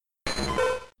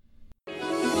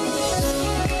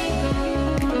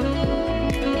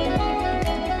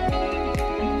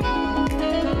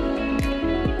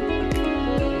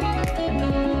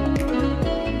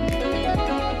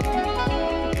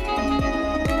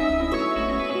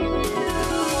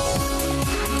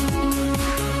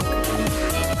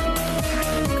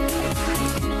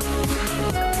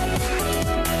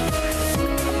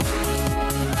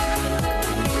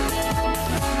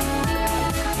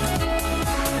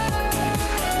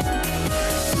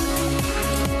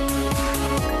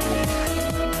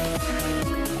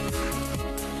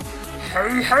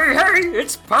Hey, hey, hey,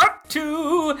 it's part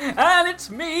 2, and it's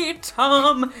me,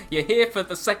 Tom. You're here for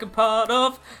the second part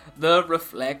of The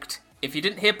Reflect. If you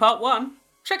didn't hear part 1,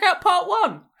 check out part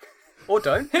 1. Or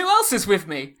don't. Who else is with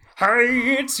me?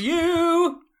 Hey, it's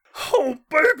you. Oh,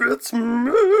 baby, it's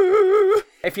me.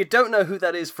 If you don't know who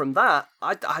that is from that,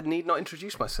 I need not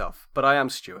introduce myself. But I am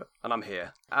Stuart, and I'm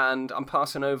here. And I'm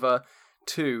passing over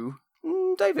to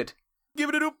David.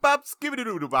 Give-it-a-doo-baps,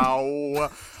 give-it-a-doo-bow.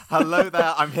 Hello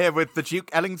there, I'm here with the Duke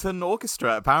Ellington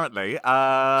Orchestra, apparently.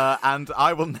 And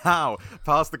I will now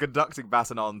pass the conducting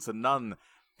baton on to none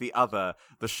the other,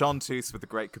 the chanteuse with the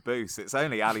great caboose. It's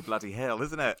only Ali Bloody Hill,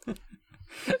 isn't it?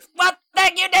 What?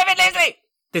 Thank you, David Leslie.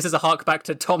 This is a hark back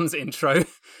to Tom's intro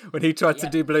when he tried to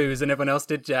do blues and everyone else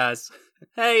did jazz.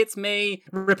 Hey, it's me,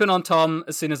 ripping on Tom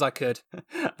as soon as I could.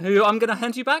 Who I'm going to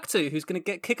hand you back to, who's going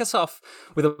to kick us off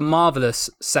with a marvellous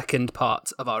second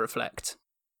part of our Reflect.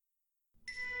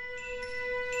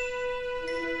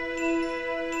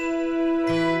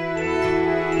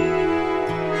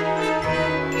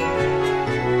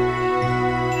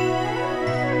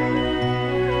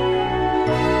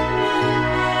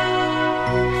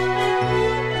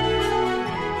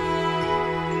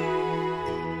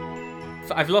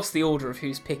 I've lost the order of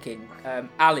who's picking.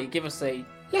 Ali, give us a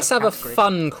Let's have a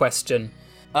fun question.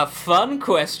 A fun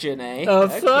question, eh?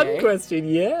 Fun question,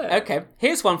 yeah. Okay,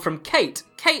 here's one from Kate.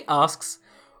 Kate asks,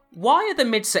 why are the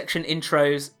midsection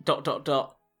intros ...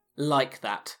 like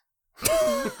that?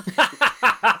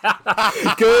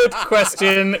 Good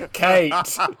question,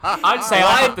 Kate. I'd say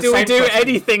Why do we do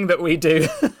anything that we do?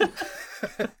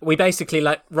 We basically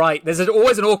there's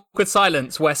always an awkward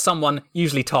silence where someone,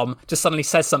 usually Tom, just suddenly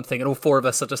says something and all four of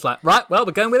us are just like, right, well,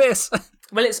 we're going with this.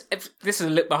 Well, this is a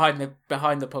look behind the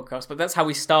podcast, but that's how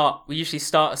we start. We usually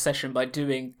start a session by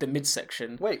doing the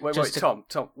midsection. Wait, Tom,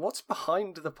 what's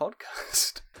behind the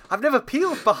podcast? I've never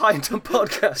peeled behind a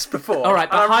podcast before. All right,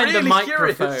 behind really the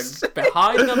microphone. Curious.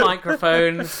 Behind the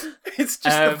microphone. It's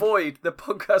just the void, the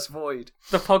podcast void.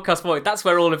 The podcast void. That's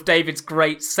where all of David's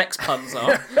great sex puns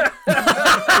are.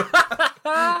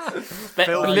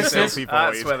 Listeners,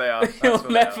 That's where they are. you'll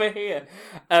never hear.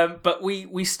 But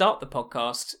we start the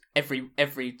podcast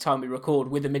every time we record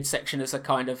with a midsection as a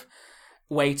kind of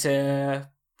way to,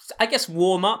 I guess,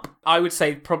 warm up. I would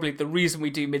say probably the reason we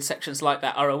do midsections like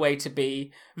that are a way to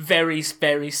be very,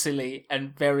 very silly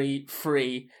and very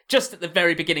free, just at the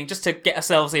very beginning, just to get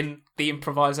ourselves in the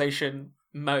improvisation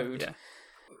mode. Yeah.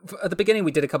 At the beginning,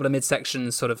 we did a couple of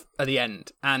midsections sort of at the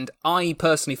end, and I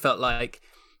personally felt like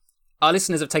our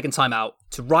listeners have taken time out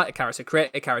to write a character,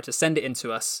 create a character, send it in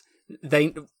to us.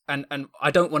 And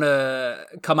I don't want to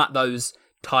come at those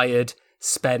tired,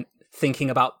 spent, thinking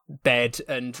about bed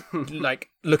and like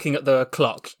looking at the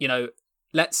clock. You know,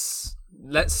 let's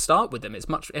start with them. It's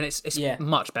much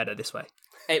much better this way.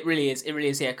 It really is,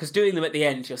 yeah. Because doing them at the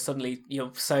end, you're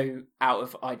so out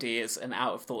of ideas and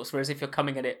out of thoughts. Whereas if you're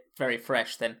coming at it very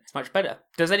fresh, then it's much better.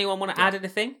 Does anyone want to add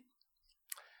anything?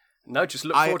 No, just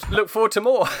look forward to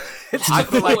more. I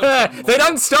feel like they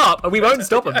don't stop, and we won't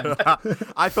stop them.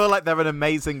 I feel like they're an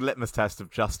amazing litmus test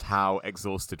of just how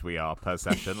exhausted we are per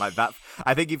session. Like that,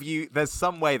 I think there's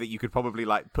some way that you could probably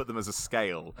like put them as a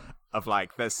scale of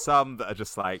like, there's some that are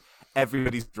just like,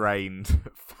 everybody's drained,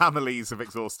 families have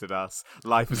exhausted us,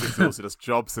 life has exhausted us,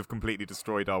 jobs have completely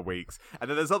destroyed our weeks. And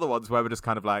then there's other ones where we're just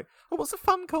kind of like, oh, what's a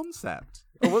fun concept?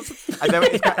 And then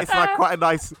it's like quite a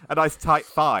nice tight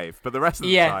 5. But the rest of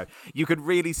the time, you can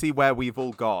really see where we've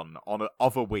all gone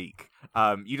of a week.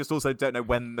 You just also don't know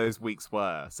when those weeks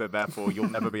were, so therefore you'll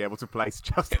never be able to place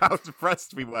just how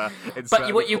depressed we were,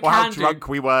 or how drunk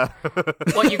we were.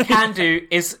 What you can do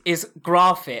is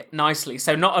graph it nicely.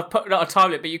 So not a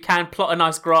time limit, but you can plot a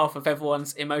nice graph of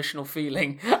everyone's emotional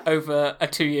feeling over a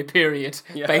 2-year period,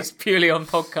 based purely on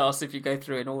podcasts. If you go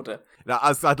through in order. Now,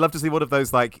 I'd love to see one of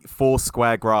those like 4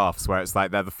 square graphs where it's like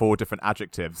they're the 4 different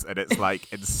adjectives, and it's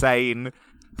like insane,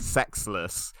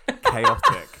 sexless,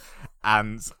 chaotic,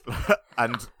 and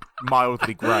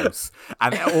mildly gross,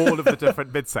 and all of the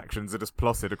different midsections are just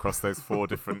plotted across those 4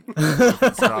 different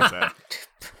strata.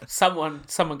 Someone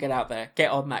get out there, get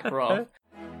on that graph.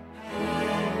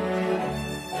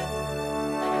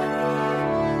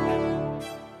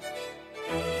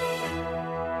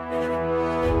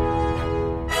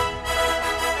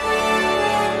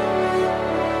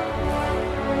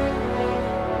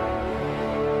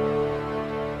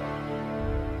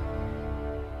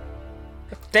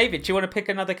 David, do you want to pick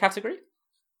another category?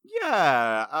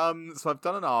 Yeah. So I've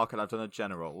done an arc and I've done a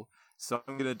general. So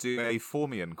I'm going to do a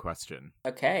Formian question.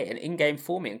 Okay, an in-game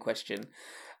Formian question.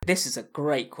 This is a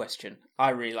great question.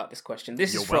 I really like this question.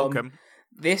 This You're is from welcome.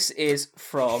 This is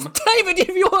from... David,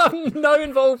 you have no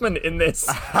involvement in this.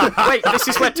 Wait, this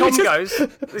is where Tom goes.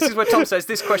 This is where Tom says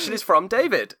this question is from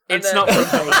David. It's not from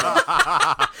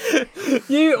David.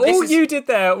 You did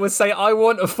there was say, I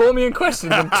want a Formian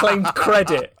question and claimed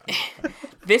credit.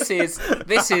 This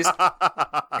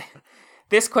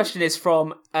question is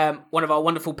from one of our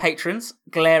wonderful patrons,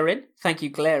 Glarin. Thank you,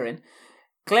 Glarin.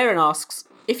 Glarin asks,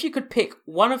 if you could pick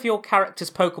one of your character's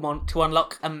Pokemon to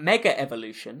unlock a Mega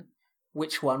Evolution,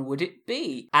 which one would it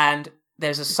be? And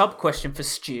there's a sub-question for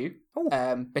Stu,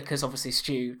 because obviously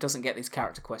Stu doesn't get these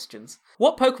character questions.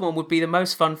 What Pokemon would be the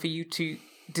most fun for you to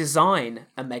design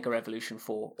a Mega Evolution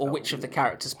for? Or which of the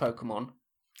characters' Pokemon?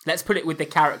 Let's put it with the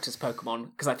characters'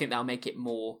 Pokemon, because I think that'll make it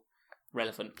more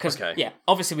relevant. Because,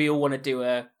 obviously we all want to do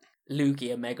a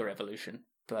Lugia Mega Evolution,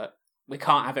 but we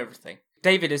can't have everything.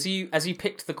 David, as you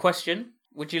picked the question,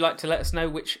 would you like to let us know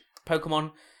which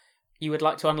Pokemon you would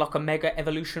like to unlock a Mega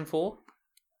Evolution for?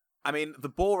 I mean, the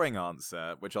boring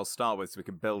answer, which I'll start with so we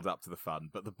can build up to the fun,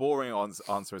 but the boring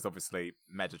answer is obviously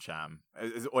Medicham.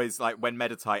 It's always like when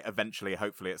Meditite eventually,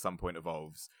 hopefully at some point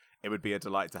evolves, it would be a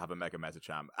delight to have a Mega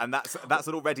Medicham. And that's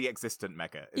an already existent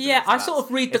Mega. Yeah, I sort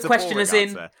of read the question as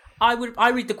in, I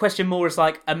read the question more as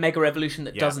like a Mega Evolution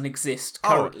that doesn't exist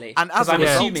currently. And as a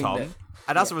result, Tom,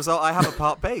 as a result, I have a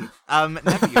part B.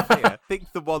 Never you fear. I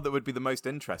think the one that would be the most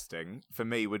interesting for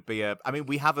me would be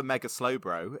we have a Mega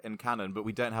Slowbro in canon, but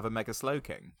we don't have a Mega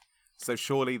Slowking. So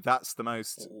surely that's the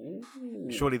most...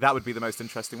 Surely that would be the most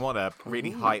interesting one. A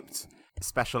really hyped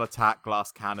special attack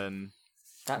glass cannon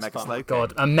Mega Slowking.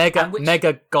 God, a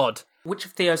Mega God. Which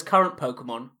of Theo's current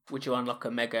Pokemon would you unlock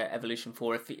a Mega Evolution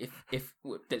for if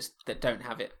that don't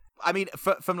have it? I mean,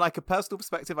 from like a personal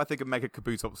perspective, I think a Mega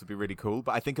Kabutops would be really cool,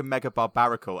 but I think a Mega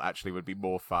Barbaracle actually would be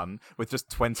more fun with just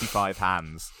 25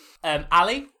 hands.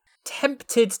 Ali?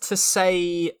 Tempted to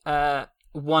say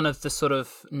one of the sort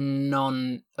of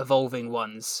non-evolving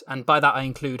ones, and by that I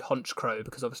include Honchkrow,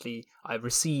 because obviously I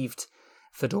received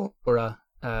Fedora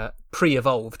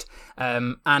pre-evolved,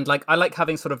 and like I like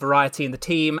having sort of variety in the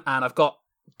team, and I've got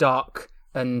Dark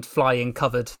and Flying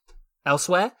covered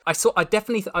elsewhere. I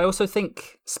also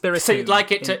think Spiritomb. So you'd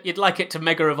like it to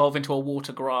Mega Evolve into a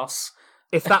water grass.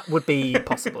 If that would be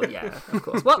possible, yeah, of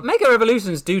course. Well, Mega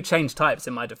Evolutions do change types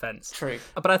in my defense. True.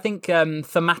 But I think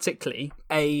thematically,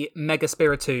 a Mega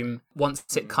Spiritomb,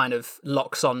 once it kind of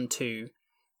locks on to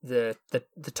the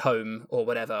tome or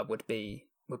whatever, would be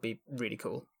really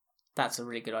cool. That's a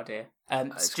really good idea.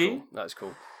 Stu? Cool. That's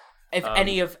cool. If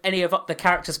any of the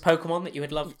characters' Pokemon that you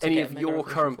would love to any get of your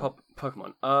current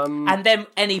Pokemon, and then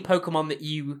any Pokemon that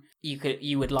you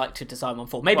would like to design one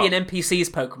for, maybe an NPC's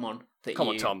Pokemon. Come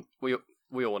on, Tom.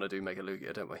 We all want to do Mega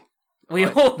Lugia, don't we? We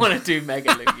all want to do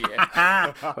Mega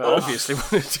Lugia. Well, obviously,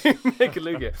 want to do Mega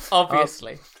Lugia.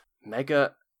 Obviously,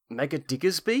 Mega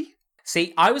Diggersby.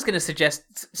 See, I was going to suggest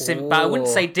but I wouldn't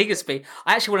say Diggersby.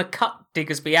 I actually want to cut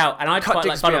Diggersby out, and I'd quite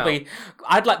like Bunnelby.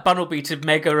 I'd like Bunnelby to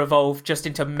Mega Evolve just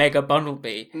into Mega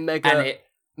Bunnelby.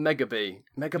 Mega Bee.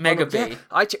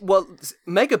 Yeah. Well,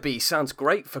 Mega Bee sounds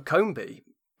great for Comb Bee.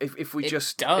 If we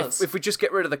just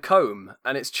get rid of the comb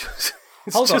and it's just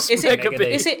hold on, is it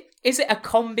a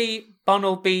Combi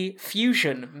Bunnelby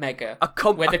fusion Mega? A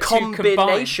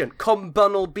combination,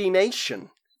 Combunnelbination.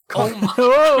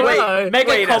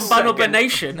 Mega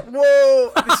Combunnelbination.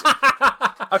 Whoa!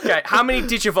 Okay, how many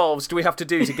Digivolves do we have to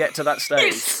do to get to that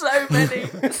stage? It's so many.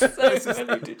 This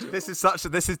is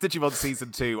Digimon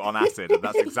Season 2 on acid, and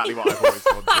that's exactly what I've always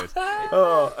wanted.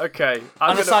 Oh, okay.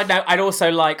 On a side note, I'd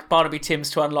also like Barnaby Timms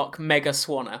to unlock Mega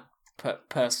Swanna,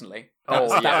 personally. That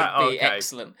would be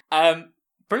excellent.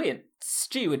 Brilliant.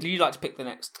 Stu, would you like to pick the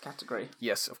next category?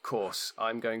 Yes, of course.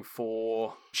 I'm going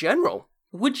for General.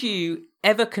 Would you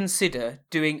ever consider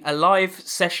doing a live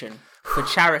session for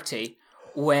charity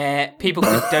where people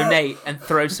could donate and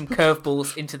throw some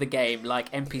curveballs into the game, like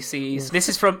NPCs? This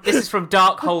is from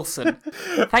Dark Wholesome.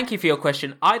 Thank you for your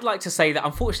question. I'd like to say that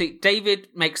unfortunately David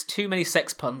makes too many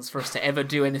sex puns for us to ever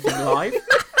do anything live.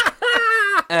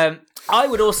 I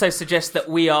would also suggest that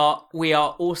we are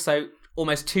also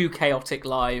almost too chaotic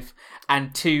live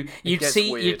and too.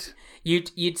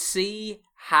 You'd see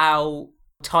how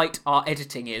tight our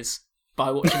editing is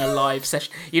by watching a live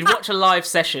session. You'd watch a live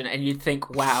session and you'd think,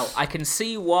 wow, I can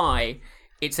see why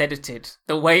it's edited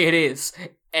the way it is,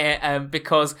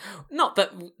 because not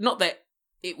that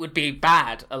it would be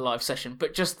bad, a live session,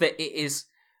 but just that it is,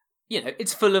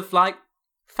 it's full of like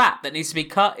fat that needs to be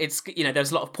cut. It's,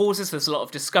 there's a lot of pauses, there's a lot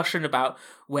of discussion about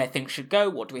where things should go,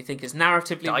 what do we think is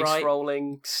narratively right. Dice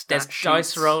rolling, there's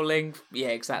dice rolling. Yeah,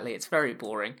 exactly. It's very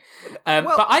boring.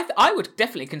 But I would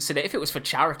definitely consider if it was for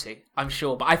charity, I'm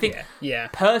sure. But I think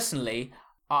personally,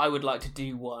 I would like to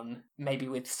do one maybe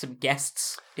with some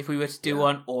guests if we were to do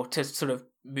one, or to sort of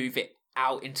move it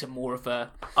out into more of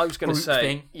a I was going to say,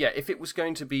 thing. if it was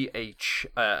going to be a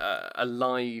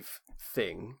live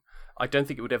thing, I don't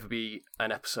think it would ever be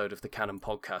an episode of the Canon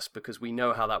podcast, because we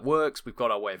know how that works. We've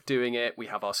got our way of doing it. We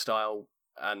have our style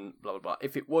and blah, blah, blah.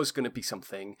 If it was going to be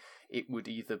something, it would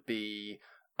either be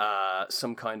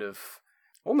some kind of,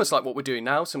 almost like what we're doing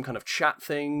now, some kind of chat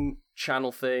thing,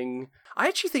 channel thing. I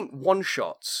actually think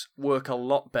one-shots work a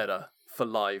lot better for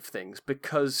live things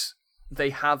because they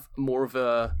have more of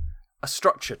a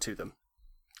structure to them.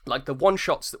 Like the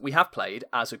one-shots that we have played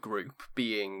as a group,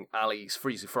 being Ali's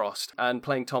Freezer Frost and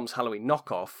playing Tom's Halloween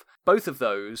Knockoff, both of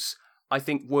those, I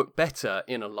think, work better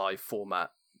in a live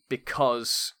format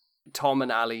because Tom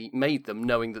and Ali made them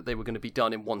knowing that they were going to be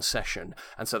done in one session.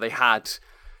 And so they had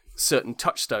certain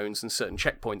touchstones and certain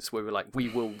checkpoints where we were like, we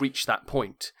will reach that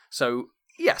point. So,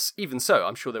 yes, even so,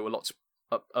 I'm sure there were lots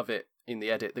of it in the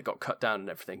edit that got cut down and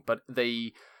everything, but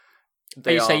they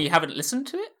Are you saying you haven't listened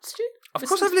to it, Stu? Of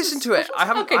course I've listened to it. I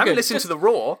haven't listened to the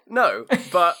Raw, no,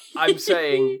 but I'm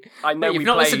saying I know you've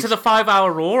not listened to the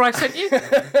 5-hour Raw I sent you?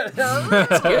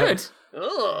 That's good.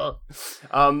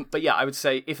 But yeah, I would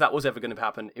say if that was ever going to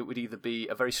happen, it would either be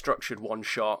a very structured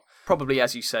one-shot, probably,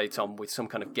 as you say, Tom, with some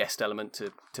kind of guest element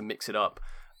to mix it up.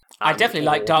 I definitely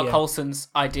like Dark Holson's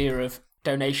idea of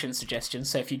donation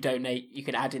suggestions. So if you donate, you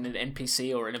can add in an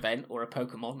NPC or an event or a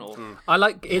Pokemon. Or I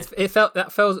like it. It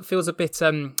feels a bit.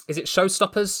 Is it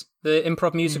Showstoppers, the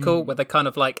improv musical, where they kind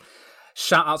of like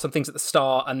shout out some things at the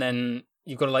start, and then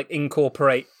you've got to like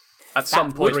incorporate at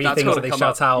some point three that's things got that to they come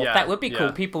shout up. out. Yeah, that would be cool.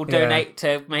 yeah. People donate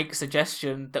to make a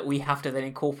suggestion that we have to then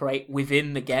incorporate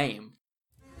within the game.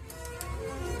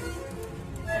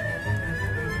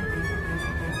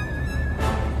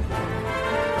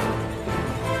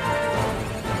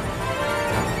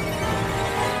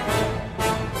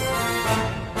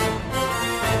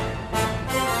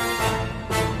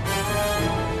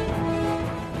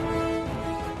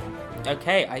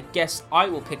 Okay, I guess I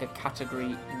will pick a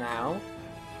category now,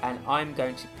 and I'm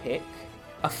going to pick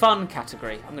a fun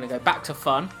category. I'm going to go back to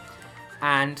fun,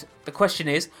 and the question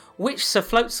is, which Sir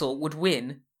Floatzel would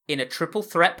win in a triple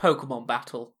threat Pokemon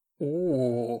battle?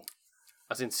 Ooh.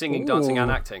 As in singing, dancing, and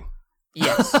acting.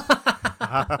 Yes.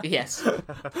 Yes.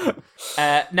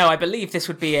 No, I believe this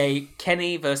would be a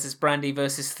Kenny versus Brandy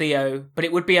versus Theo, but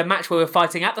it would be a match where we're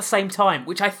fighting at the same time,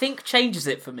 which I think changes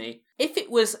it for me. If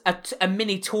it was a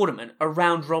mini tournament, a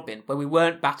round robin, where we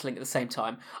weren't battling at the same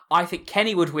time, I think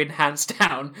Kenny would win hands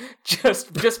down,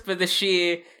 just for the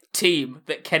sheer team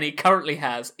that Kenny currently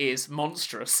has is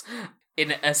monstrous.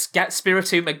 In a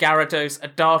Spiritomb, a Gyarados, a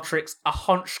Dartrix, a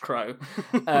Honchkrow,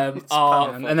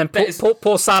 And then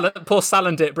poor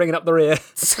Salandit bringing up the rear.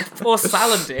 Poor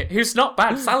Salandit, who's not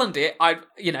bad.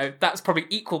 Salandit, that's probably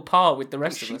equal par with the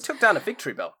rest of She us. took down a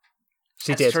victory belt.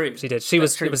 She That's did. true. She did.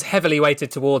 True. It was heavily weighted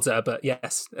towards her, but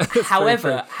yes.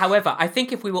 However, I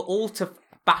think if we were all to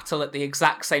battle at the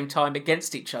exact same time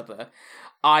against each other,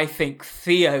 I think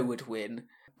Theo would win,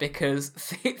 because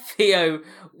Theo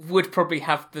would probably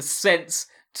have the sense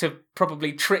to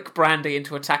probably trick Brandy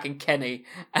into attacking Kenny,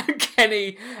 and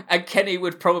Kenny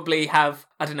would probably have,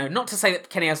 I don't know, not to say that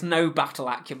Kenny has no battle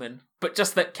acumen, but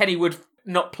just that Kenny would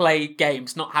not play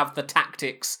games, not have the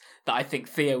tactics that I think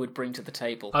Theo would bring to the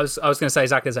table. I was going to say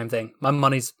exactly the same thing. My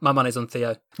money's on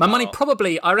Theo. My money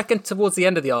probably, I reckon, towards the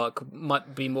end of the arc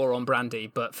might be more on Brandy,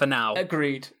 but for now,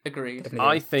 Agreed.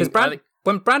 I think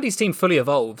when Brandy's team fully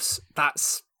evolves,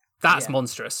 that's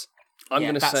monstrous. I'm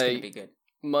going to that's say gonna be good.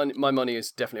 my money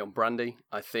is definitely on Brandy.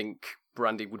 I think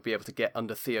Brandy would be able to get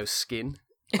under Theo's skin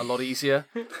a lot easier,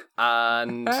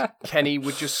 and Kenny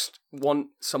would just want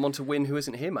someone to win who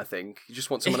isn't him. I think he just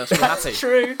wants someone else to be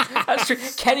happy. That's true.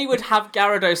 Kenny would have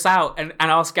Gyarados out and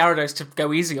ask Gyarados to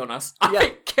go easy on us.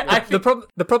 I think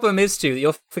The problem is, Stu, that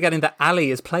you're forgetting that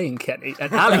Ali is playing Kenny,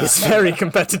 and Ali is very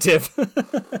competitive.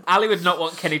 Ali would not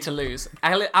want Kenny to lose.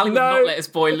 Ali would not let his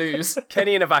boy lose.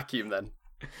 Kenny in a vacuum, then.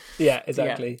 Yeah,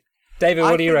 exactly. David,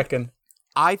 what do you reckon?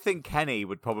 I think Kenny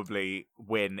would probably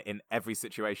win in every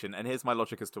situation, and here's my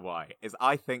logic as to why. Is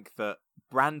I think that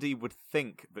Brandy would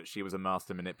think that she was a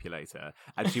master manipulator,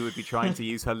 and she would be trying to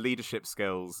use her leadership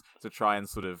skills to try and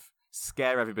sort of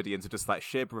scare everybody into just like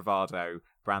sheer bravado.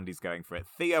 Brandy's going for it.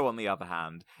 Theo, on the other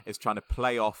hand, is trying to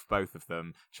play off both of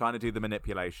them, trying to do the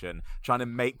manipulation, trying to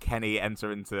make Kenny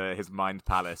enter into his mind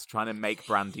palace, trying to make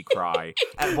Brandy cry.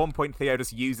 At one point, Theo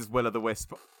just uses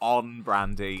Will-o'-the-Wisp on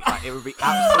Brandy. Like, it would be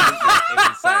absolutely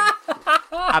insane.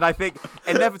 And I think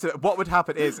inevitably, what would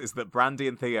happen is that Brandy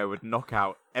and Theo would knock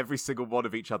out every single one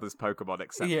of each other's Pokemon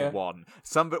except for one.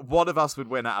 One of us would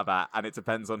win out of that, and it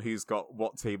depends on who's got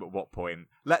what team at what point.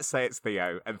 Let's say it's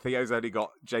Theo, and Theo's only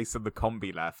got Jason the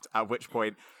Combi left, at which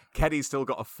point Kenny's still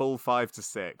got a full 5 to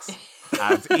 6,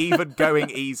 and even going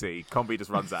easy, Combi just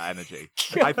runs out of energy.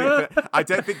 I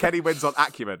don't think Kenny wins on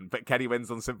acumen, but Kenny wins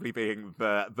on simply being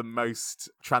the most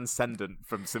transcendent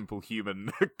from simple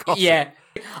human gossip. Yeah,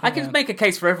 I can make a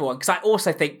case for everyone, because I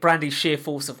also think Brandy's sheer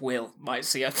force of will might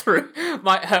see her through.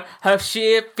 Her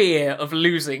sheer fear of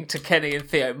losing to Kenny and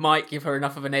Theo might give her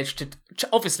enough of an edge to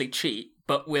obviously cheat,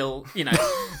 but will,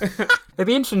 It'd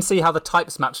be interesting to see how the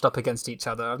types matched up against each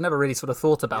other. I've never really sort of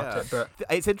thought about it, but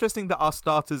it's interesting that our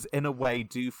starters, in a way,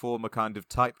 do form a kind of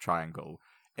type triangle,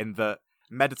 in that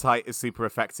Meditite is super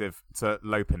effective to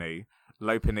Lopunny.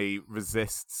 Lopunny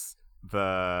resists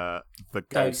the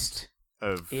ghost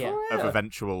of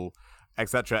eventual,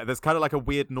 etc. There's kind of like a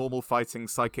weird normal fighting,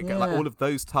 psychic, like all of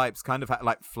those types kind of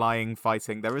like flying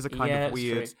fighting. There is a kind of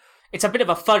weird. True. It's a bit of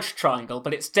a fudge triangle,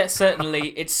 but it's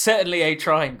certainly a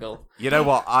triangle. You know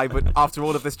what? I would, after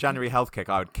all of this January health kick,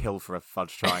 I would kill for a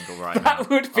fudge triangle right now. That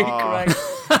would be great.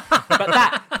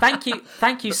 But thank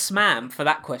you, Smam, for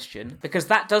that question, because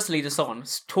that does lead us on,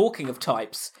 talking of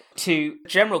types, to a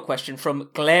general question from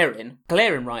Glarin.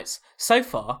 Glarin writes, so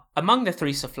far, among the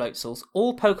 3 Soflotzals,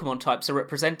 all Pokemon types are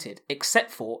represented, except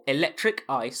for Electric,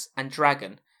 Ice, and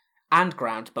Dragon, and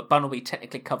Ground, but Bunnelby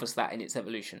technically covers that in its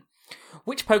evolution.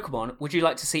 Which Pokemon would you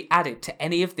like to see added to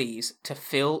any of these to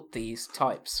fill these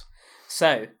types?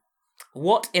 So,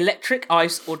 what Electric,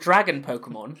 Ice, or Dragon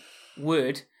Pokemon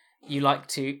would you like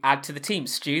to add to the team?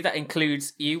 Stu, that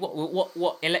includes you.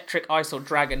 What Electric, Ice, or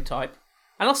Dragon type?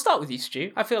 And I'll start with you,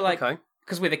 Stu. I feel like,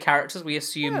 because we're the characters, we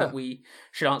assume that we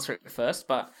should answer it first,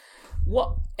 but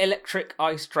what Electric,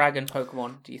 Ice, Dragon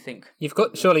Pokemon do you think?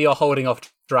 Surely you're holding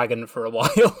off Dragon for a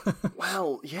while.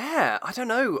 Well, yeah, I don't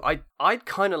know. I'd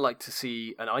kind of like to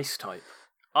see an Ice type.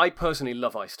 I personally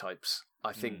love Ice types.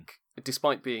 I think,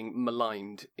 despite being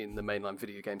maligned in the mainline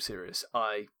video game series,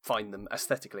 I find them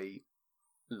aesthetically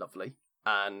lovely.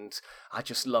 And I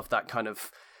just love that kind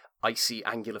of icy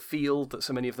angular feel that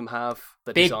so many of them have.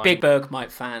 The Big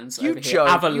Bergmite fans over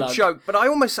here. You joke, but I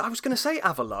was going to say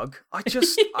Avalugg.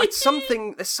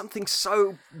 There's something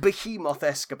so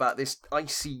behemoth-esque about this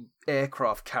icy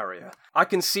aircraft carrier. I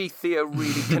can see Theo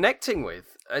really connecting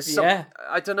with.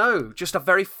 I don't know, just a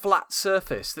very flat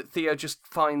surface that Theo just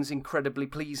finds incredibly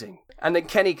pleasing. And then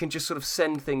Kenny can just sort of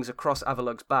send things across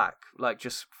Avalugg's back, like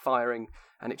just firing,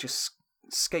 and it just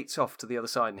skates off to the other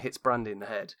side and hits Brandy in the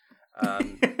head.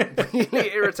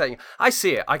 Really irritating. I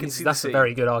see it. I can see that's a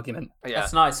very good argument. Yeah.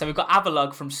 That's nice. So we've got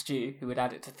Avalugg from Stu, who would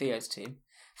add it to Theo's team.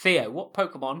 Theo, what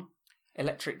Pokemon?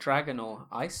 Electric, Dragon, or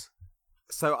Ice?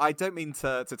 So I don't mean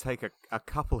to take a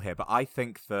couple here, but I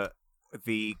think that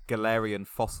the Galarian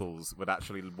fossils would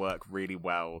actually work really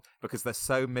well because they're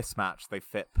so mismatched. They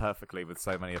fit perfectly with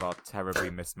so many of our terribly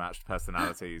mismatched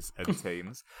personalities and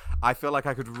teams. I feel like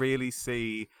I could really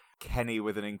see Kenny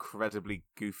with an incredibly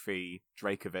goofy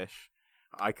Dracovish.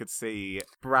 I could see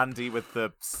Brandy with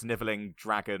the snivelling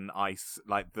dragon ice,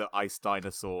 like the ice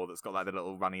dinosaur that's got like the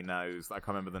little runny nose that I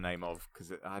can't remember the name of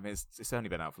because it's only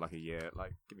been out for like a year.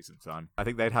 Like, give me some time. I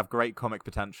think they'd have great comic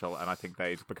potential, and I think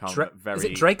they'd become very. Is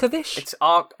it Dracovish? It's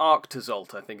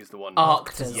Arctozolt, I think, is the one.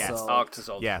 Arctozolt. Yes,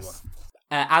 Arctozolt. Yes.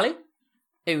 Ali,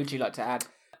 who would you like to add?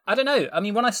 I don't know. I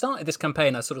mean, when I started this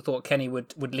campaign, I sort of thought Kenny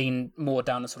would lean more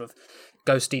down a sort of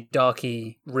ghosty,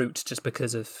 darky route just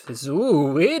because of his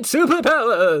weird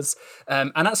superpowers.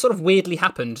 And that sort of weirdly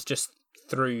happened just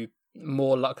through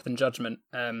more luck than judgment.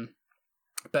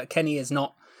 But Kenny is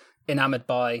not enamoured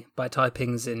by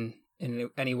typings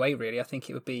in any way, really. I think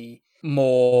it would be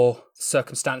more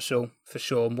circumstantial, for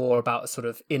sure, more about a sort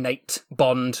of innate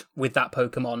bond with that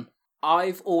Pokemon.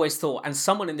 I've always thought, and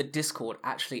someone in the Discord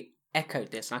actually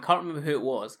echoed this, and I can't remember who it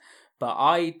was, but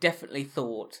I definitely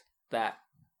thought that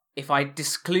if I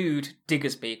disclude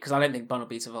Diggersby, because I don't think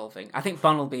Bunnelby's evolving, I think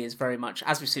Bunnelby is very much,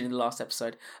 as we've seen in the last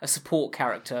episode, a support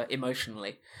character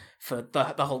emotionally for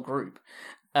the whole group.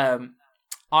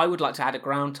 I would like to add a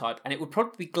ground type, and it would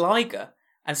probably be Gligar.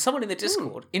 And someone in the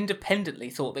Discord independently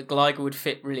thought that Gligar would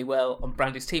fit really well on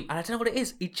Brandy's team, and I don't know what it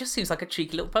is. He just seems like a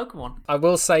cheeky little Pokemon. I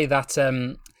will say that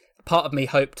part of me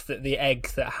hoped that the egg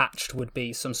that hatched would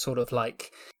be some sort of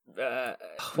like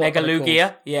what are they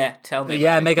Megalugia? Yeah, tell me.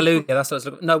 Yeah, Megalugia. That's what I was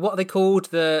looking. No, what are they called?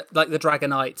 The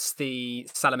Dragonites, the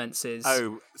Salamences.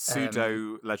 Oh,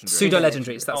 pseudo legendary. Pseudo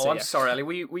legendaries. That's it. I'm yeah. sorry, Ali.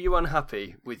 Were you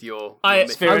unhappy with your? I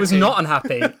was team. not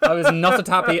unhappy. I was not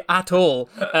happy at all.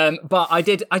 But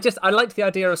I liked the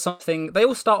idea of something. They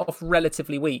all start off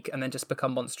relatively weak and then just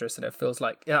become monstrous, and it feels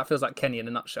like Kenny in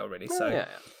a nutshell, really. So Yeah.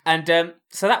 And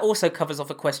so that also covers off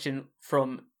a question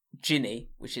from Ginny,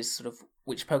 which is sort of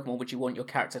which Pokemon would you want your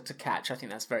character to catch? I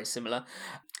think that's very similar.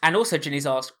 And also Ginny's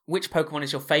asked, which Pokemon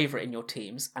is your favourite in your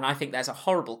teams? And I think that's a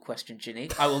horrible question, Ginny.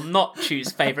 I will not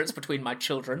choose favourites between my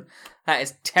children. That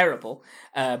is terrible,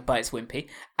 but it's Wimpy.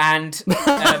 And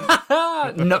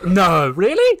no,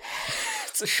 really?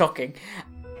 it's shocking.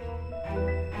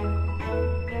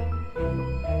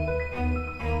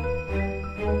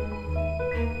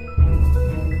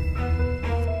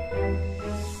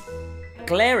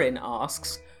 Glarin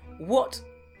asks, what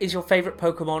is your favourite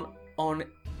Pokemon on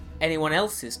anyone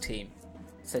else's team?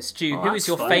 So Stu, who is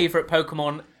your favourite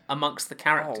Pokemon amongst the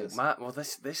characters? Oh, Matt. Well,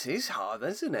 this is hard,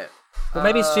 isn't it? Well,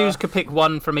 maybe Stu's could pick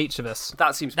one from each of us.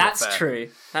 That seems more That's fair. true.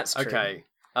 That's true. Okay.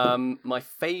 My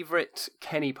favourite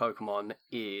Kenny Pokemon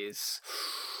is...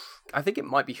 I think it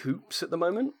might be Hoops at the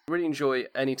moment. I really enjoy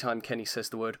any time Kenny says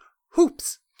the word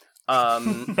Hoops.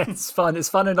 It's fun. It's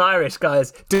fun in Irish,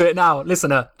 guys. Do it now.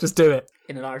 Listener, just do it.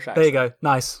 In an Irish accent. There you go.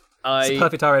 Nice. It's a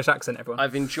perfect Irish accent, everyone.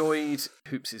 I've enjoyed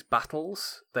Hoops'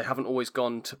 battles. They haven't always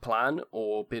gone to plan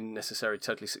or been necessarily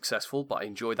totally successful, but I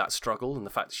enjoy that struggle and the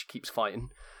fact that she keeps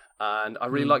fighting. And I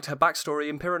really liked her backstory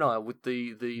in Piranile with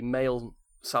the male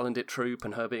Salandit troop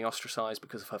and her being ostracised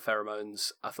because of her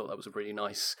pheromones. I thought that was a really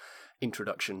nice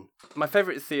introduction. My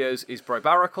favourite of Theo's is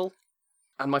Brobaracle.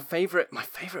 And my favourite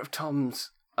of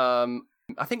Tom's...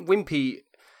 I think Wimpy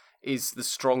is the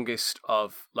strongest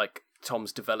of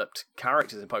Tom's developed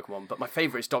characters in Pokemon, but my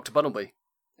favourite is Dr. Bunnelby.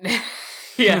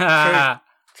 Yeah,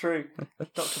 true.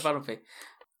 Dr. Bunnelby.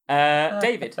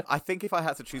 David? I think if I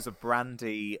had to choose a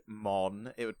Brandy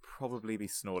Mon, it would probably be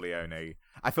Snorleone.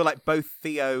 I feel like both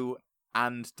Theo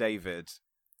and David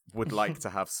would like to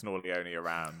have Snorleone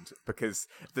around because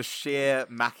the sheer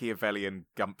Machiavellian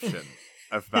gumption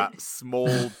of that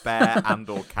small bear and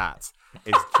or cat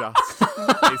is just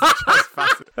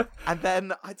fascinating. And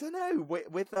then I don't know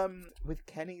with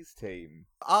Kenny's team,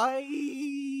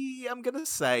 I am gonna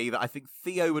say that I think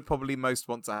Theo would probably most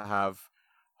want to have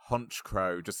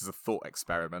Honchkrow just as a thought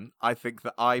experiment. I think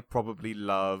that I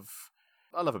love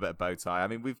a bit of Bowtie. I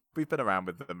mean, we've been around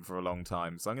with them for a long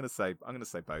time, so I'm gonna say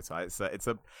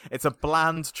Bowtie. It's a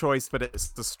bland choice, but it's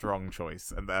the strong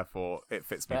choice, and therefore it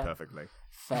fits me perfectly.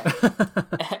 Fair.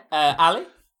 Ali?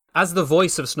 As the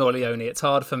voice of Snorleone, it's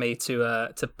hard for me to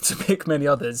pick many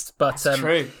others. But That's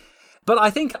true. But I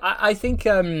think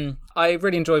I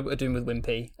really enjoy what we're doing with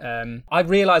Wimpy. I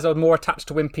realised I was more attached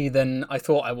to Wimpy than I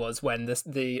thought I was when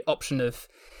the option of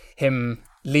him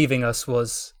leaving us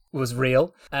was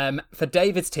real. For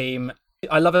David's team,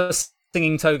 I love a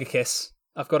singing Togekiss.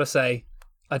 I've got to say,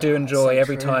 I do enjoy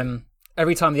every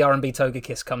time the R&B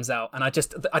Togekiss comes out, and I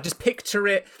just picture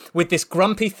it with this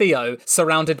grumpy Theo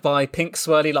surrounded by pink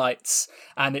swirly lights,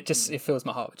 and it fills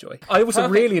my heart with joy. I also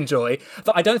really enjoy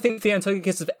that I don't think Theo and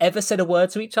Togekiss have ever said a word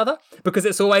to each other, because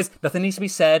it's always nothing needs to be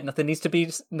said, nothing needs to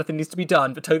be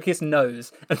done, but Togekiss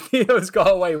knows, and Theo's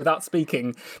got away without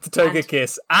speaking to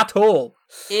Togekiss at all.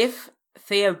 If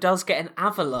Theo does get an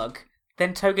Avalugg,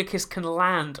 then Togekiss can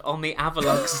land on the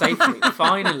Avalugg safely.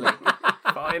 Finally.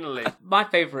 My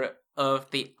favourite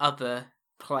of the other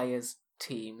players'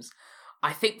 teams,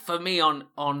 I think for me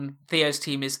on Theo's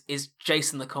team is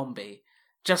Jason the Combi,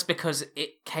 just because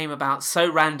it came about so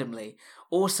randomly.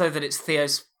 Also that it's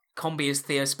Combi is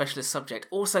Theo's specialist subject.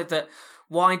 Also that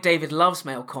why David loves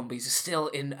male combis is still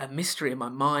in a mystery in my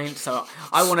mind, so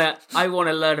I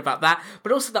wanna learn about that.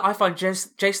 But also that I find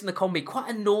Jason the Combi quite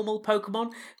a normal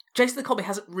Pokemon. Jason the Combi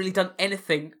hasn't really done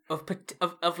anything of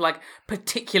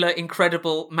particular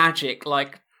incredible magic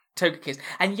like Togekiss,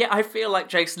 and yet I feel like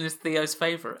Jason is Theo's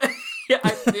favourite. I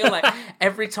feel like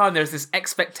every time there's this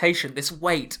expectation, this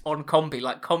weight on Combi,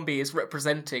 like Combi is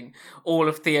representing all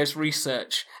of Theo's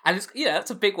research, and it's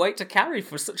that's a big weight to carry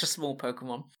for such a small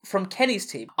Pokemon. From Kenny's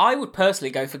team, I would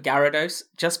personally go for Gyarados,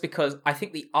 just because I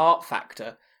think the art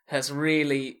factor has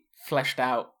really fleshed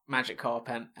out Magikarp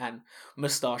and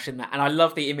Moustache in that, and I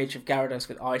love the image of Gyarados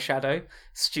with eyeshadow,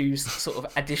 Stu's sort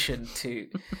of addition to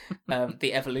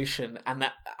the evolution, and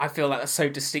that I feel like that's so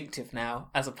distinctive now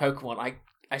as a Pokemon.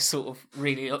 I sort of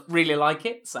really like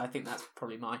it, so I think that's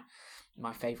probably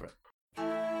my favourite.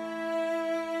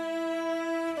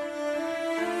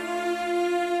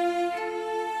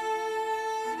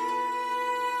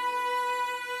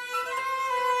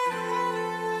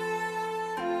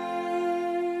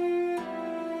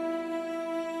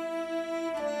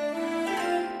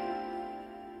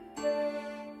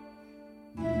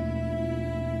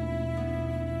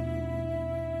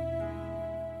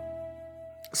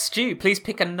 Stu, please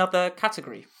pick another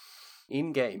category.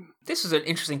 In-game. This was an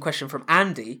interesting question from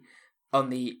Andy on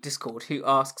the Discord, who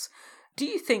asks, do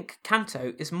you think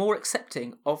Kanto is more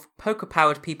accepting of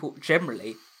poker-powered people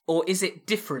generally, or is it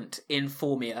different in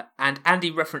Formia? And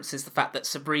Andy references the fact that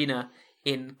Sabrina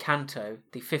in Kanto,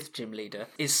 the 5th gym leader,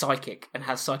 is psychic and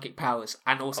has psychic powers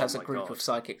and also has a group of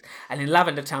psychics. And in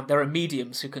Lavender Town, there are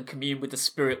mediums who can commune with the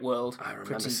spirit world. I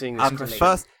remember seeing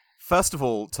this. First of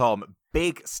all, Tom,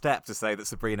 big step to say that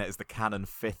Sabrina is the canon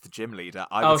 5th gym leader.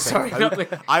 I would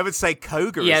say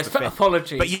Koga is the 5th.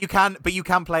 Apologies. But you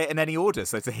can play it in any order.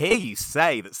 So to hear you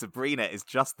say that Sabrina is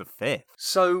just the 5th.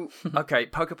 So, okay,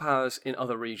 poker powers in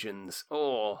other regions.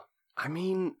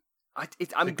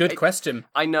 It's a good question.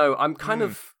 I know. I'm kind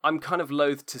of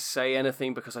loath to say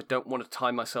anything because I don't want to tie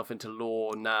myself into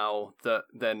lore now that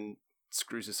then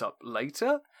screws us up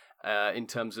later in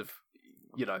terms of,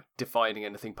 defining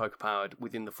anything poker powered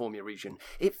within the Formia region.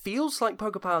 It feels like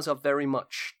poker powers are very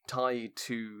much tied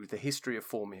to the history of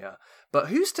Formia, but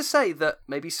who's to say that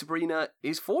maybe Sabrina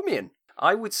is Formian?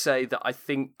 I would say that I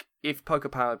think if poker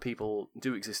powered people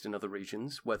do exist in other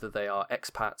regions, whether they are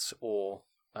expats or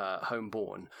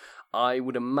homeborn, I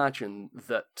would imagine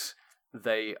that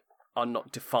they are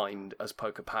not defined as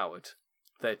poker powered.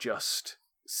 They're just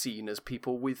seen as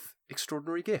people with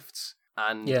extraordinary gifts.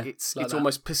 And it's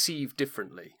almost perceived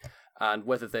differently. And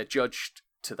whether they're judged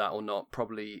to that or not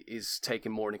probably is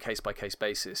taken more on a case-by-case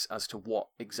basis as to what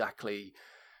exactly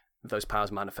those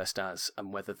powers manifest as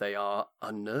and whether they are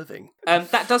unnerving.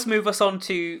 That does move us on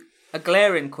to a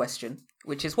glaring question,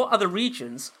 which is what other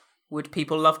regions would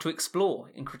people love to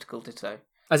explore in Critical Ditto?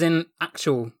 As in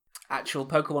actual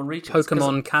Pokemon regions.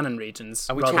 Pokemon canon regions.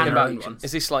 Are we talking about?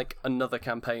 Is this like another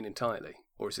campaign entirely,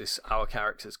 or is this our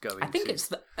characters going? I think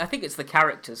it's the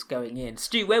characters going in.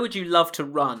 Stu, where would you love to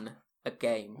run a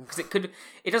game? Because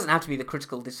it doesn't have to be the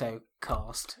Critical Ditto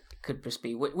cast. It could just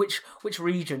be which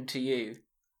region to you?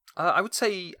 I would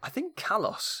say I think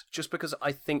Kalos, just because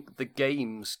I think the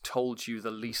games told you the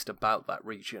least about that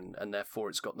region, and therefore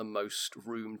it's got the most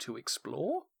room to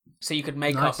explore. So you could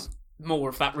make up more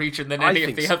of that region than any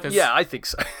of the others. Yeah, I think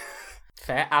so.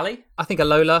 Fair. Ali? I think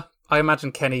Alola. I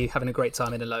imagine Kenny having a great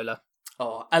time in Alola.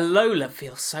 Oh, Alola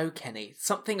feels so Kenny.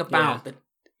 Something about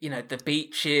the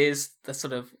beaches, the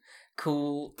sort of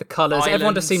cool the colours. Islands.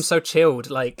 Everyone just seems so chilled.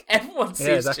 Like everyone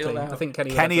seems chilled out. I think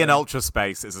Kenny in Ultra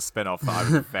Space is a spin-off that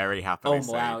I would very happily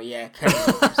see. Oh wow, yeah, Kenny in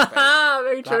Ultra Space.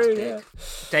 Very true. Yeah.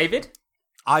 David?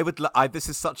 I would. This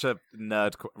is such a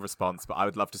nerd response, but I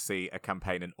would love to see a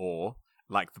campaign in Ore,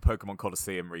 like the Pokemon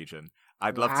Colosseum region.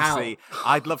 I'd love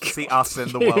to see us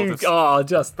in the world of... Oh,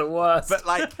 just the worst.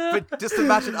 But just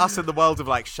imagine us in the world of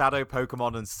like Shadow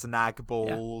Pokemon and Snag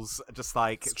Balls. Yeah. Just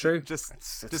like it's true. Just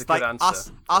it's like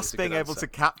us being able to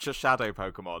capture Shadow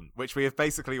Pokemon, which we have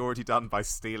basically already done by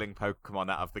stealing Pokemon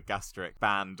out of the gastric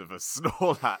band of a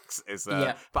Snorlax.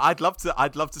 But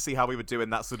I'd love to see how we would do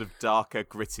in that sort of darker,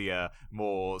 grittier,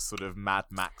 more sort of Mad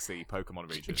Maxy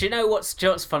Pokemon region. Do you know what's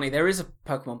funny? There is a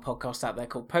Pokemon podcast out there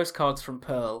called Postcards from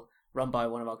Pearl, run by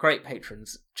one of our great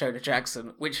patrons, Jonah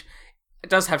Jackson, which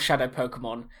does have Shadow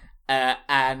Pokemon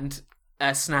and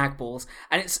Snag Balls,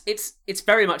 and it's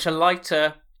very much a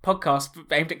lighter podcast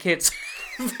aimed at kids,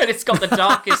 but it's got the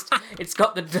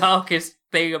darkest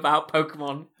thing about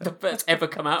Pokemon that's ever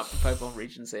come out of the Pokemon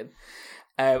regions in.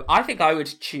 I think I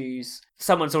would choose.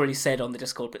 Someone's already said on the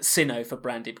Discord, but Sinnoh for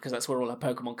Brandy because that's where all our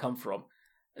Pokemon come from,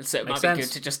 and so it might be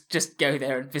good to just go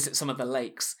there and visit some of the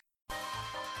lakes.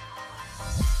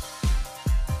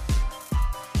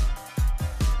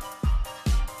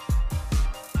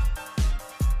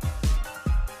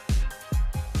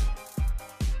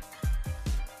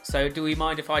 So do we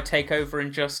mind if I take over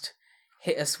and just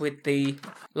hit us with the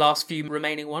last few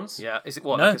remaining ones? Yeah, is it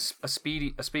like a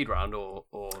speed round or?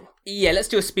 Yeah, let's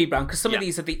do a speed round because some of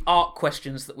these are the art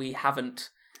questions that we haven't.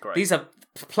 Great. These are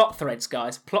plot threads,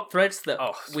 guys. Plot threads that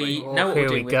we know what we're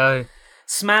doing with. Here we go.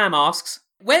 Smam asks,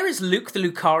 where is Luke the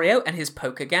Lucario and his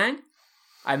poker gang?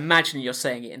 I imagine you're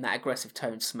saying it in that aggressive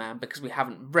tone, Smam, because we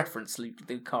haven't referenced Luke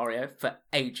the Lucario for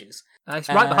ages. It's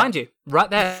right behind you. Right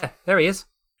there. There he is.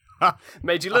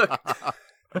 Made you look.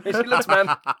 Made you look,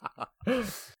 man.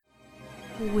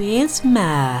 Where's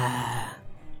Ma?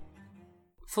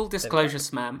 Full disclosure,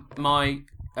 Smam, my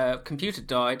computer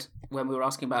died when we were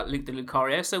asking about Luke the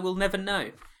Lucario, so we'll never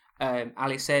know.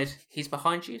 Ali said he's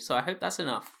behind you, so I hope that's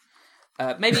enough.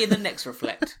 Maybe in the next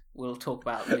Reflect, we'll talk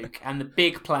about Luke and the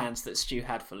big plans that Stu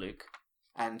had for Luke.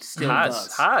 And still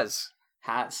does.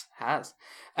 Has.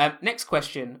 Next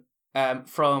question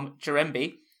from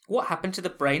Jerembi. What happened to the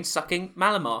brain-sucking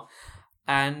Malamar?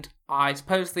 And I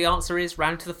suppose the answer is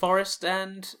ran to the forest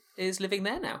and is living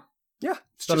there now. Yeah,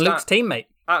 it's It's on just Luke's teammate.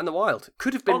 out in the wild.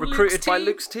 Could have been On recruited Luke's by team.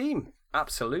 Luke's team.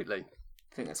 Absolutely.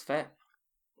 I think that's fair.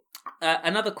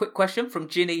 Another quick question from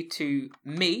Ginny to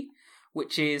me,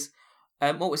 which is,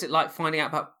 what was it like finding out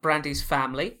about Brandy's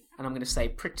family? And I'm going to say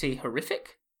pretty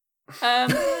horrific. To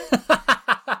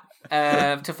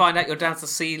find out your dad's a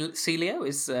Celio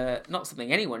is not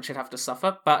something anyone should have to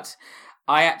suffer, but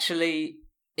I actually,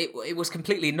 it was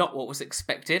completely not what was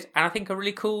expected, and I think a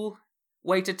really cool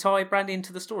way to tie Brandy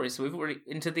into the story. So we've already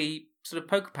into the sort of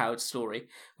poker-powered story,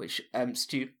 which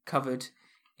Stu covered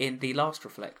in the last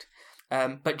Reflect.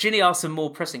 But Ginny asked a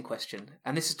more pressing question,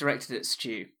 and this is directed at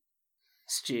Stu.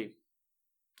 Stu.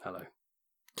 Hello.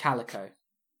 Calico.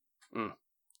 Mm.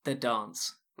 The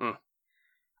dance. Mm.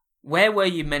 Where were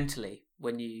you mentally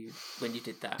when you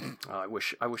did that? I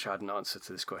wish I had an answer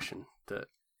to this question that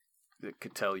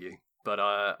could tell you. But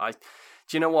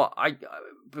do you know what?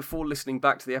 Before listening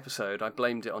back to the episode, I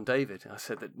blamed it on David. I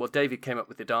said that, well, David came up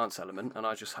with the dance element, and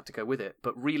I just had to go with it.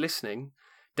 But re-listening,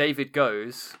 David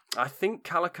goes, I think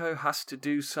Calico has to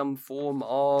do some form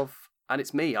of, and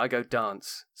it's me, I go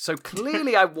dance. So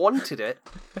clearly I wanted it.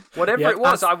 Whatever it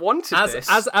was, I wanted this.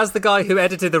 As the guy who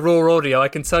edited the raw audio, I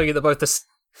can tell you that both the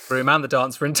room and the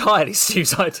dance were entirely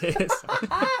Stu's ideas.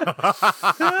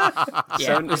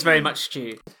 Yeah, it was very much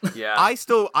Stu. Yeah.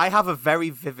 I have a very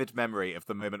vivid memory of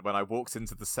the moment when I walked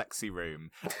into the sexy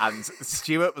room and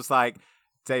Stuart was like,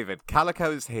 David,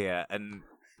 Calico's here and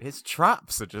his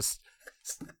traps are just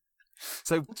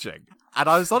so ching. And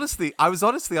I was honestly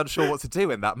unsure what to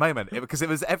do in that moment because it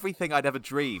was everything I'd ever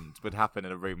dreamed would happen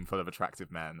in a room full of attractive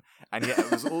men, and yet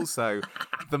it was also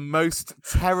the most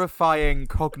terrifying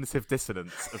cognitive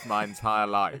dissonance of my entire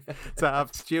life to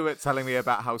have Stuart telling me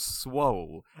about how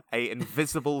swole a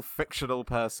invisible fictional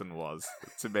person was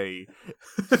to me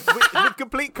with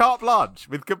complete carte blanche,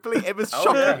 it was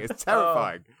shocking, it's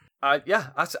terrifying.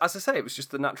 Yeah, as I say, it was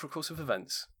just the natural course of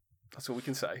events. That's all we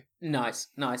can say. Nice.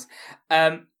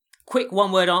 Quick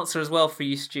one-word answer as well for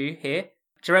you, Stu, here.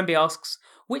 Jeremby asks,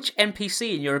 which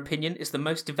NPC, in your opinion, is the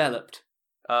most developed?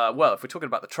 Well, if we're talking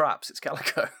about the traps, it's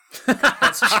Calico.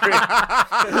 That's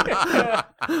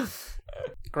true.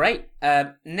 Great.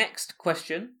 Next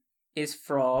question is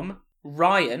from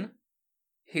Ryan,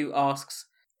 who asks,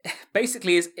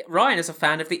 basically, Ryan is a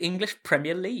fan of the English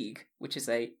Premier League, which is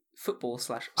a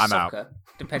football/soccer,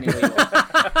 depending where you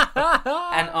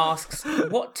are, and asks,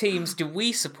 what teams do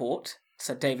we support?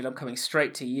 So, David, I'm coming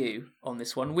straight to you on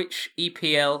this one. Which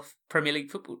EPL Premier League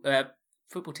football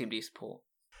team do you support?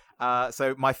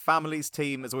 So my family's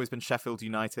team has always been Sheffield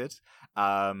United.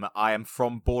 I am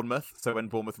from Bournemouth, so when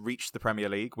Bournemouth reached the Premier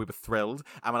League, we were thrilled.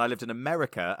 And when I lived in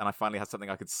America and I finally had something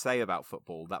I could say about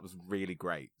football, that was really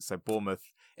great. So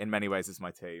Bournemouth, in many ways, is my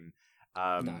team.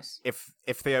 Nice. If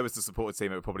Theo was the supported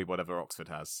team, it would probably whatever Oxford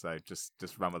has. So just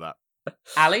run with that.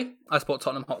 Ali? I support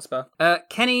Tottenham Hotspur.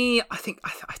 Kenny,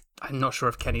 I'm not sure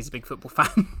if Kenny's a big football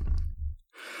fan.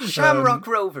 Shamrock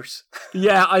Rovers.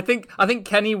 Yeah, I think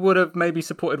Kenny would have maybe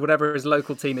supported whatever his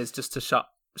local team is, just to shut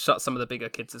some of the bigger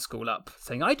kids at school up,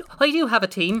 saying, I do have a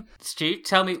team. Stu,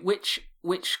 tell me, which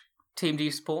team do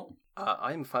you support?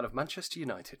 I am a fan of Manchester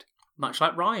United. Much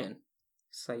like Ryan.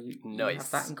 So you Nice. have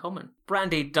that in common.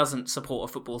 Brandy doesn't support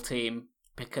a football team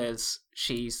because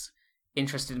she's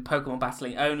interested in Pokemon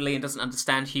battling only and doesn't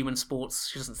understand human sports.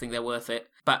 She doesn't think they're worth it.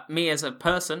 But me as a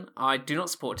person, I do not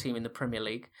support a team in the Premier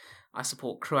League. I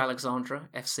support Crewe Alexandra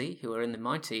FC, who are in the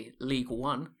mighty League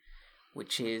One,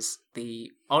 which is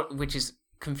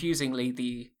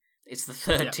confusingly it's the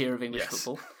third tier of English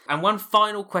football. And one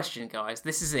final question, guys.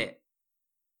 This is it.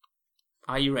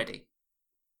 Are you ready?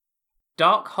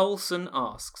 Dark Holson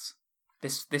asks,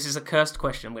 this is a cursed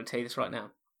question, I'm going to tell you this right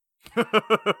now.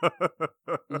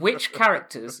 Which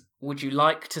characters would you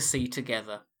like to see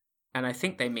together? And I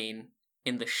think they mean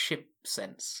in the ship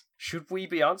sense. Should we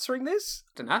be answering this?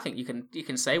 I don't know, I think you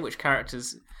can say which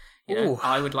characters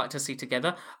I would like to see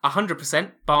together.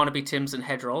 100% Barnaby, Timms and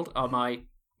Hedrold are my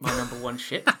number one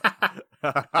ship.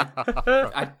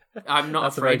 I'm not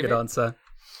That's a very afraid good of it. answer.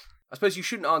 I suppose you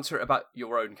shouldn't answer it about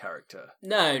your own character.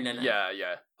 No.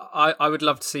 Yeah. I would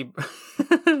love to see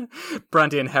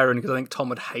Brandy and Heron, because I think Tom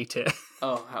would hate it.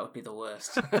 Oh, that would be the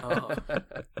worst. Oh.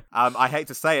 I hate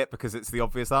to say it because it's the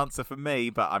obvious answer for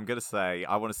me, but I'm going to say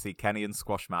I want to see Kenny and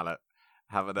Squash Mallet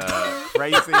having a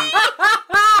crazy...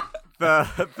 the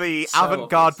So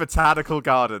avant-garde obvious. botanical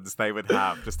gardens they would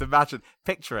have. Just imagine,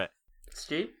 picture it.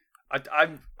 Stu?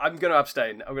 I'm going to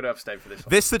abstain. I'm going to abstain for this one.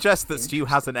 This suggests that Stu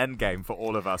has an end game for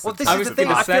all of us. Well, in this terms is the of thing.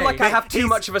 I his- feel like I have too He's-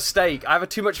 much of a stake. I have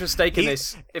too much of a stake in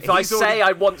He's- this. If I he's say already-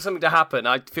 I want something to happen,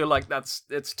 I feel like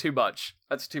it's too much.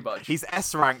 That's too much. He's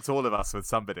S-ranked all of us with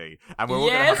somebody, and we're all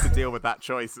going to have to deal with that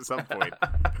choice at some point.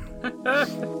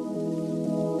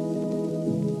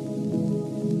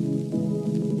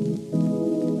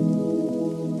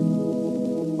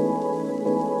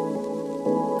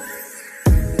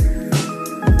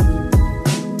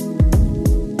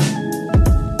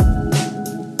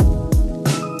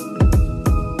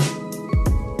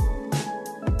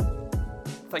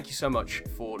 Thank you so much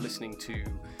for listening to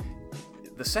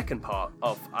the second part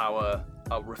of our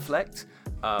Reflect.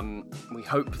 We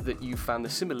hope that you found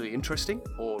this similarly interesting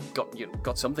or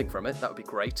got something from it. That would be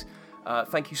great.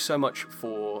 Thank you so much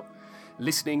for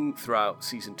listening throughout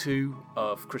Season 2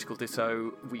 of Critical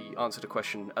Ditto. We answered a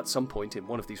question at some point in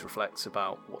one of these Reflects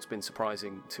about what's been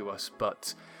surprising to us,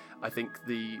 but I think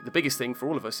the biggest thing for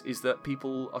all of us is that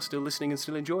people are still listening and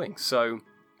still enjoying. So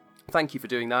thank you for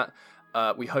doing that.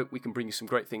 We hope we can bring you some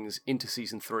great things into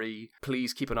Season 3.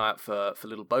 Please keep an eye out for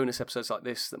little bonus episodes like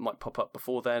this that might pop up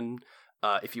before then.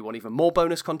 If you want even more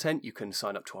bonus content, you can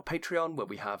sign up to our Patreon, where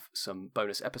we have some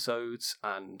bonus episodes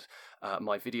and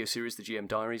my video series, The GM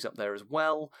Diaries, up there as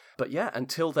well. But yeah,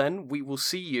 until then, we will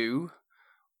see you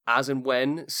as and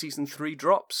when Season 3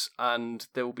 drops, and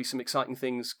there will be some exciting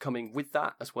things coming with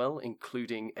that as well,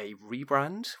 including a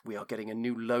rebrand. We are getting a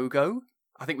new logo.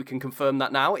 I think we can confirm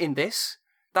that now in this.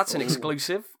 That's an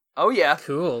exclusive. Oh, yeah.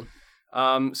 Cool.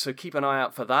 So keep an eye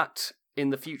out for that in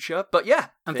the future. But yeah.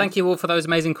 And thank you all for those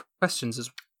amazing questions as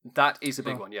well. That is a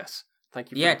big one, yes. Thank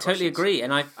you for Yeah, the totally questions. agree.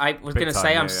 And I was going to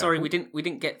say, I'm yeah. sorry we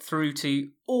didn't get through to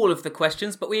all of the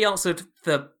questions, but we answered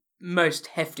the most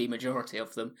hefty majority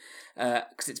of them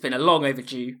because it's been a long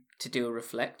overdue to do a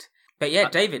Reflect. But yeah,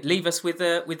 David, leave us with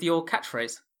your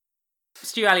catchphrase.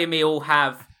 Stu, Ali, and me all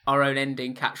have our own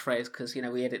ending catchphrase because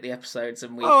we edit the episodes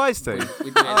and we. Oh, I see. We do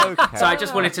it. Okay. So I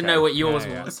just wanted to know what yours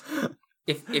Yeah. was,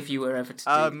 if you were ever to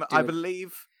do. I it.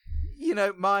 believe,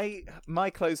 my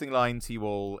closing line to you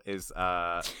all is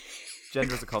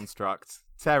gender is a construct.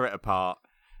 Tear it apart.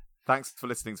 Thanks for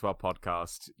listening to our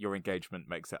podcast. Your engagement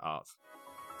makes it art.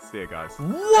 See you guys.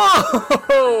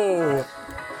 Whoa!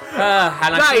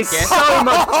 And That is so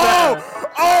much better.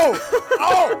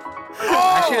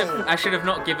 I should have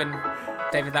not given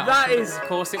David that. That option. is- Of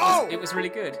course, it was really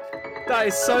good. That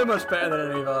is so much better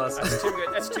than any of ours. That's too good.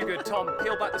 That's too good. Tom,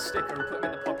 peel back the sticker and put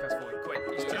him in the podcast for you. Quick.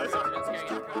 He's too good.